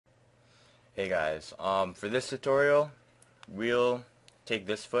Hey guys, for this tutorial, we'll take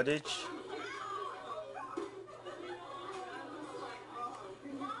this footage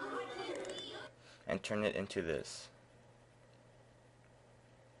and turn it into this.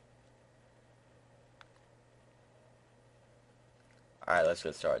 Alright, let's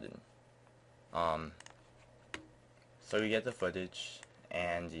get started. Um, so you get the footage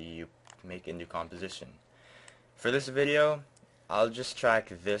and you make a new composition. For this video, I'll just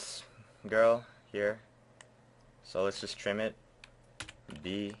track this girl here. So let's just trim it.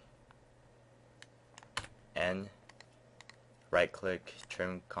 B, N, right click,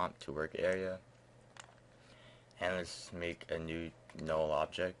 trim comp to work area. And let's make a new null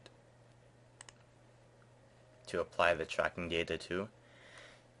object to apply the tracking data to.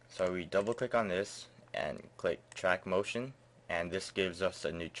 So we double click on this and click track motion, and this gives us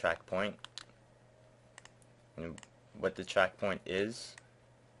a new track point. And what the track point is,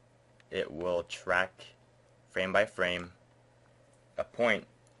 it will track frame by frame a point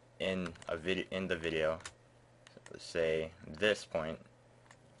in the video. So let's say this point.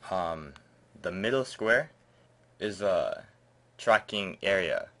 The middle square is a tracking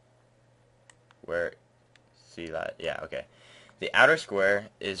area where, see that? Yeah, okay. The outer square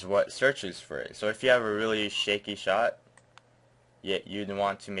is what searches for it. So if you have a really shaky shot, you'd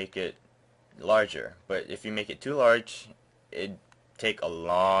want to make it larger. But if you make it too large, it'd take a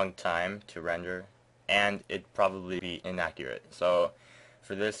long time to render, and it'd probably be inaccurate. So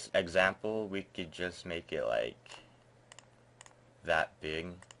for this example, we could just make it like that big.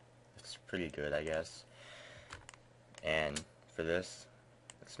 It's pretty good, I guess. And for this,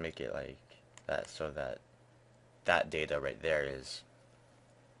 let's make it like that, so that data right there is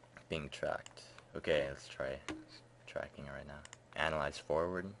being tracked. Okay, let's try tracking it right now. Analyze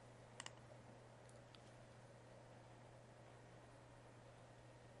forward.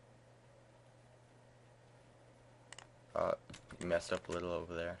 You messed up a little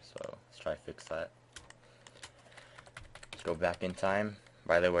over there, so let's try fix that. Let's go back in time.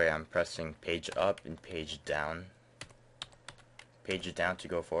 By the way, I'm pressing page up and page down. Page down to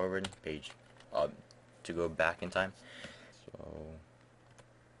go forward, page up to go back in time. So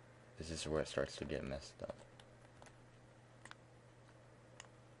this is where it starts to get messed up.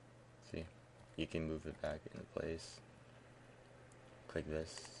 See, you can move it back into place. Click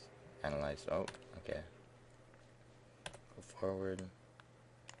this, analyze. Oh, okay. Go forward,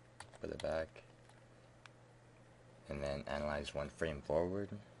 put it back, and then analyze one frame forward.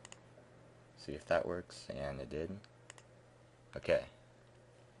 See if that works, and it did. Okay.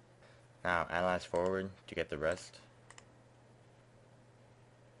 Now analyze forward to get the rest.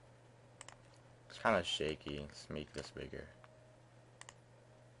 It's kind of shaky. Let's make this bigger.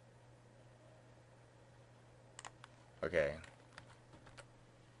 Okay.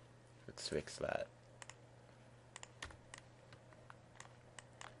 Let's fix that.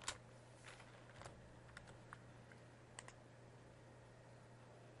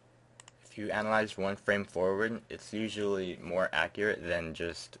 If you analyze one frame forward, it's usually more accurate than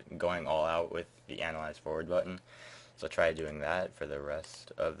just going all out with the analyze forward button. So try doing that for the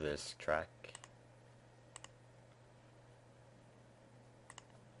rest of this track.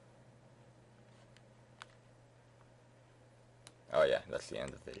 Oh yeah, that's the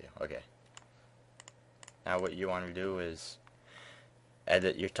end of the video. Okay. Now what you want to do is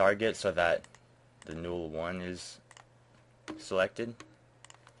edit your target so that the null one is selected.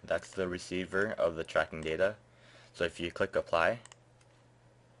 That's the receiver of the tracking data. So if you click apply,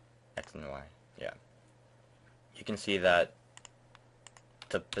 X and Y, yeah, you can see that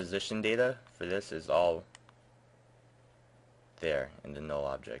the position data for this is all there in the null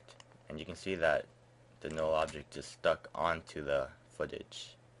object, and you can see that the null object is stuck onto the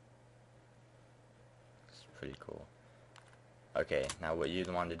footage. It's pretty cool. Okay, now what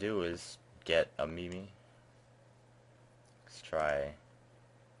you'd want to do is get a Mimi. Let's try,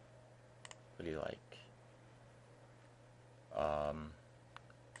 what do you like?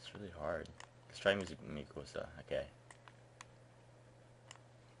 It's really hard. Let's try Music Mikosa. Okay.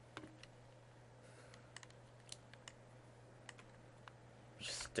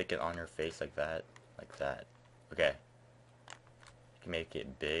 Just stick it on your face like that. Like that. Okay. You can make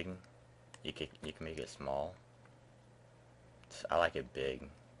it big. You can make it small. I like it big,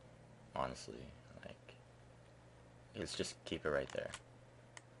 honestly. Like, let's just keep it right there.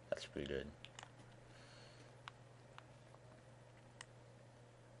 That's pretty good.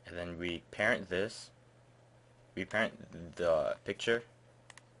 And then we parent this. We parent the picture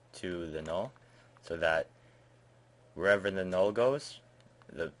to the null, so that wherever the null goes,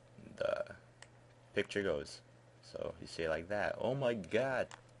 the picture goes. So you say like that. Oh my god.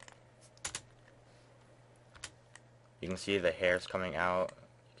 You can see the hairs coming out.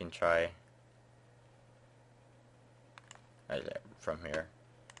 You can try right there, from here.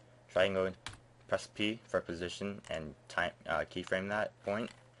 Try and go and press P for position and time keyframe that point,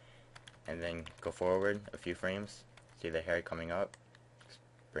 and then go forward a few frames. See the hair coming up. Just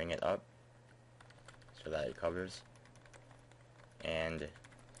bring it up so that it covers, and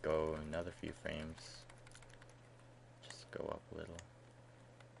go another few frames. Just go up a little.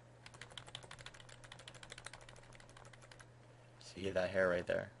 See that hair right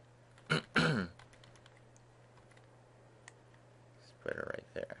there? Just put it right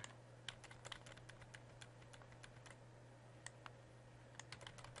there.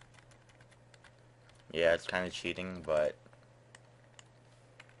 Yeah, it's kind of cheating, but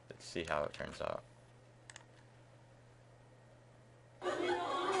let's see how it turns out.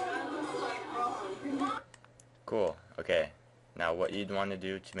 Cool. Okay. Now what you'd want to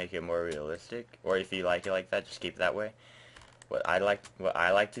do to make it more realistic, or if you like it like that, just keep it that way. What I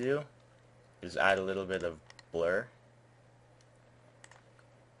like to do is add a little bit of blur,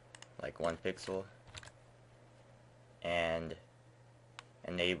 like 1 pixel, and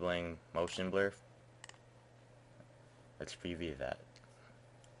enabling motion blur. Let's preview that.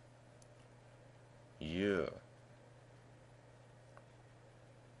 Yeah.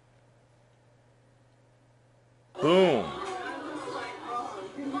 Boom.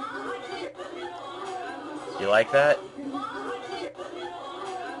 You like that?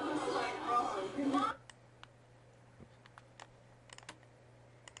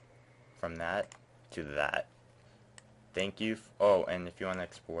 From that to that. Thank you. Oh, and if you want to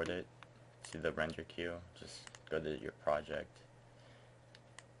export it to the render queue, just go to your project.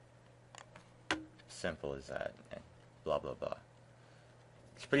 Simple as that. And blah blah blah.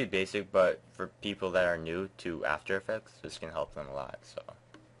 It's pretty basic, but for people that are new to After Effects, this can help them a lot. So,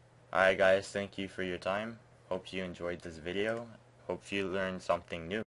 alright guys, thank you for your time. Hope you enjoyed this video. Hope you learned something new.